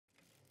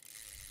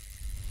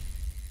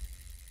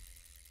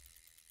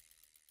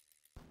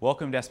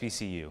Welcome to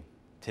SBCU.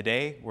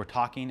 Today, we're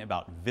talking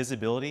about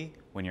visibility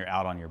when you're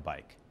out on your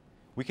bike.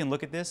 We can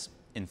look at this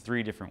in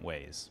three different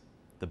ways: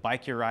 the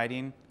bike you're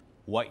riding,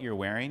 what you're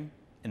wearing,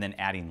 and then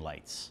adding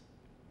lights.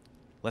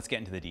 Let's get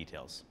into the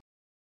details.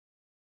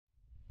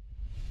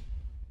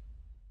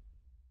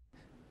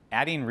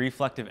 Adding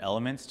reflective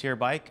elements to your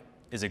bike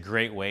is a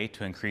great way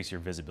to increase your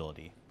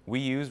visibility.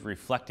 We use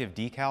reflective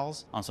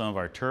decals on some of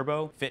our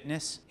turbo,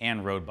 fitness,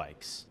 and road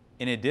bikes.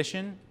 In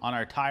addition, on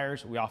our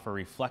tires, we offer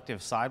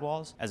reflective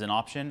sidewalls as an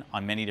option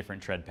on many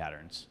different tread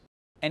patterns.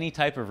 Any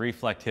type of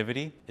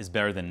reflectivity is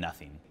better than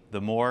nothing. The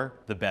more,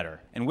 the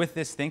better. And with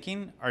this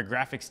thinking, our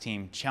graphics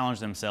team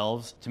challenged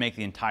themselves to make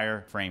the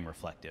entire frame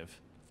reflective.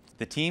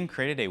 The team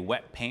created a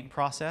wet paint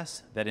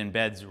process that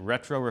embeds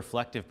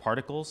retroreflective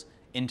particles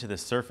into the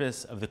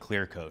surface of the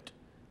clear coat.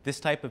 This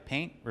type of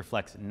paint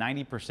reflects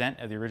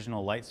 90% of the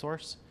original light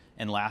source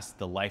and lasts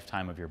the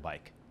lifetime of your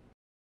bike.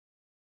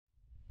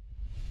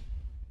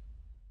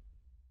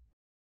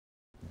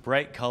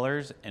 Bright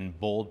colors and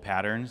bold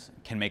patterns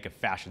can make a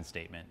fashion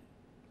statement,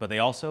 but they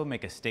also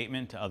make a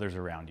statement to others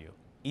around you.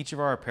 Each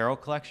of our apparel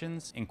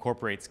collections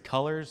incorporates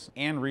colors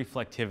and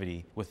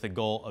reflectivity with the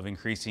goal of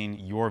increasing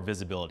your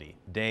visibility,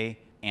 day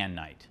and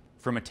night.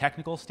 From a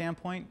technical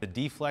standpoint, the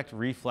Deflect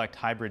Reflect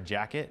Hybrid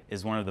Jacket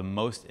is one of the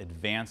most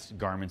advanced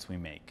garments we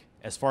make.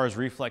 As far as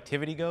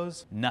reflectivity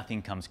goes,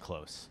 nothing comes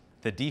close.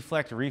 The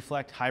Deflect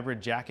Reflect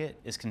Hybrid Jacket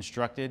is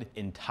constructed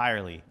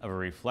entirely of a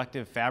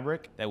reflective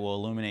fabric that will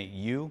illuminate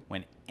you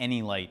when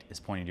any light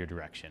is pointed your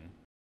direction.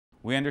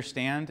 We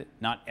understand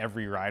not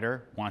every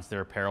rider wants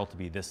their apparel to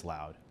be this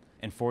loud,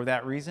 and for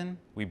that reason,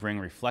 we bring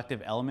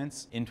reflective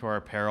elements into our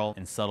apparel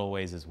in subtle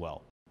ways as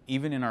well.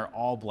 Even in our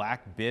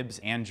all-black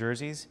bibs and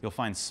jerseys, you'll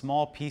find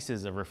small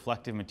pieces of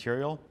reflective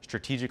material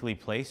strategically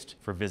placed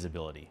for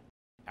visibility.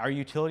 Our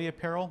utility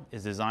apparel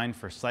is designed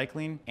for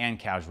cycling and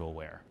casual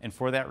wear, and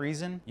for that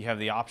reason, you have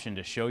the option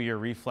to show your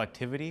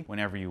reflectivity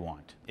whenever you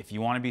want. If you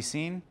want to be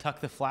seen,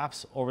 tuck the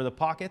flaps over the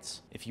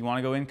pockets. If you want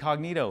to go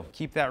incognito,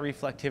 keep that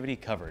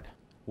reflectivity covered.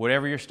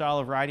 Whatever your style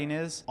of riding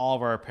is, all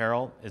of our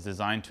apparel is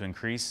designed to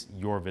increase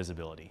your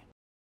visibility.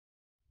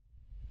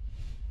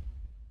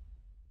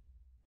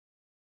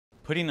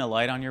 Putting a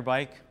light on your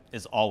bike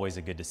is always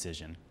a good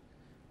decision.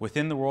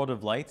 Within the world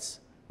of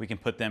lights, we can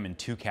put them in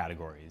two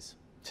categories: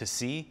 to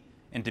see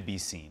and to be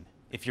seen.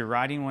 If you're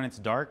riding when it's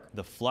dark,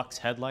 the Flux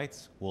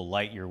headlights will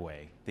light your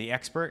way. The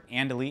Expert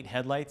and Elite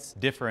headlights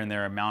differ in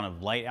their amount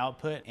of light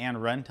output and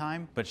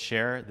runtime, but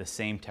share the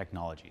same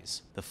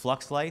technologies. The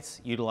Flux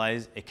lights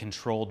utilize a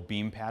controlled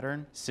beam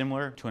pattern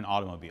similar to an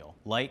automobile.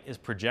 Light is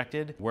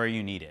projected where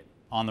you need it,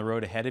 on the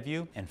road ahead of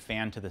you and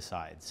fanned to the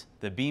sides.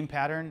 The beam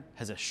pattern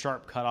has a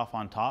sharp cutoff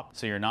on top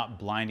so you're not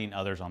blinding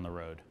others on the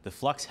road. The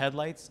Flux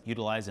headlights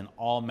utilize an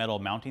all-metal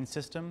mounting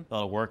system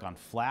that'll work on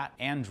flat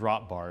and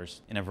drop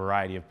bars in a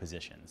variety of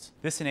positions.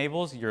 This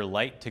enables your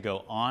light to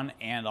go on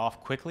and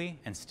off quickly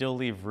and still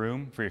leave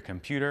room for your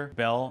computer,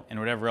 bell, and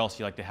whatever else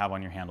you like to have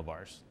on your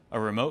handlebars. A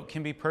remote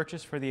can be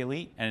purchased for the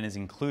Elite and is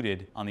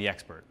included on the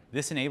Expert.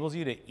 This enables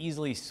you to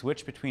easily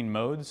switch between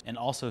modes and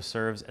also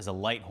serves as a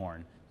light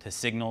horn to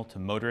signal to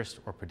motorists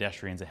or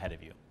pedestrians ahead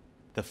of you.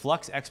 The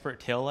Flux Expert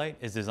taillight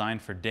is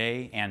designed for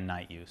day and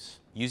night use.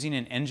 Using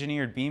an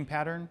engineered beam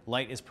pattern,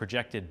 light is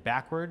projected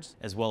backwards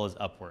as well as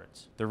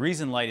upwards. The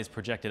reason light is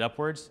projected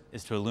upwards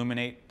is to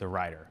illuminate the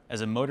rider.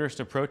 As a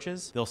motorist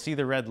approaches, they'll see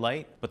the red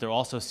light, but they'll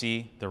also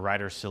see the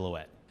rider's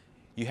silhouette.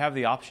 You have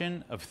the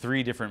option of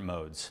three different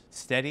modes: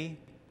 steady,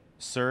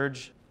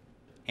 surge,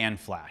 and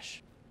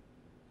flash.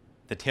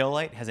 The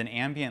taillight has an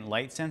ambient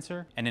light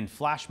sensor, and in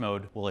flash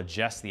mode will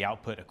adjust the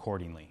output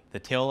accordingly. The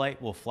taillight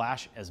will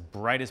flash as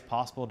bright as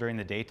possible during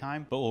the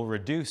daytime, but will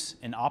reduce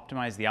and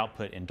optimize the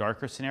output in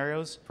darker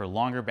scenarios for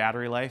longer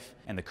battery life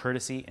and the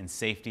courtesy and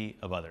safety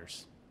of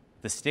others.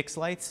 The Stix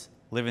lights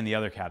live in the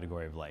other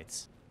category of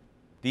lights.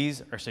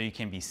 These are so you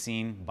can be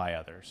seen by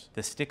others.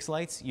 The Stix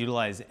lights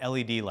utilize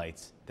LED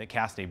lights that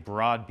cast a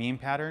broad beam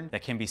pattern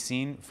that can be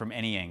seen from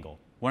any angle.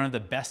 One of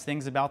the best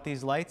things about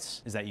these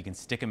lights is that you can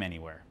stick them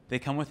anywhere. They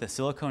come with a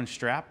silicone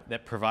strap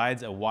that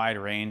provides a wide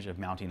range of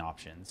mounting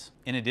options.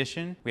 In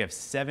addition, we have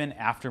 7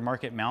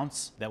 aftermarket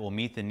mounts that will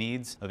meet the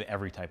needs of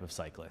every type of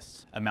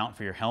cyclist. A mount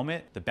for your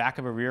helmet, the back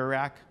of a rear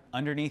rack,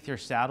 underneath your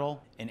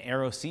saddle, an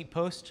Aero seat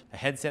post, a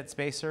headset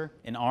spacer,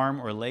 an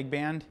arm or leg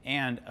band,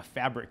 and a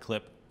fabric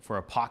clip for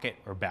a pocket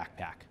or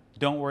backpack.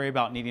 Don't worry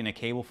about needing a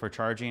cable for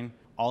charging.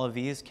 All of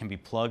these can be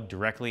plugged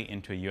directly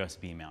into a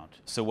USB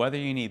mount. So whether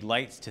you need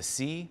lights to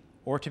see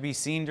or to be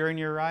seen during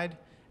your ride,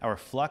 our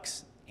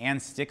Flux and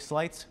Stix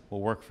lights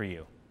will work for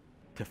you.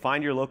 To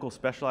find your local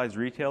Specialized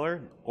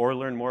retailer or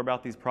learn more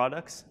about these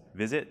products,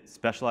 visit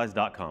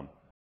specialized.com.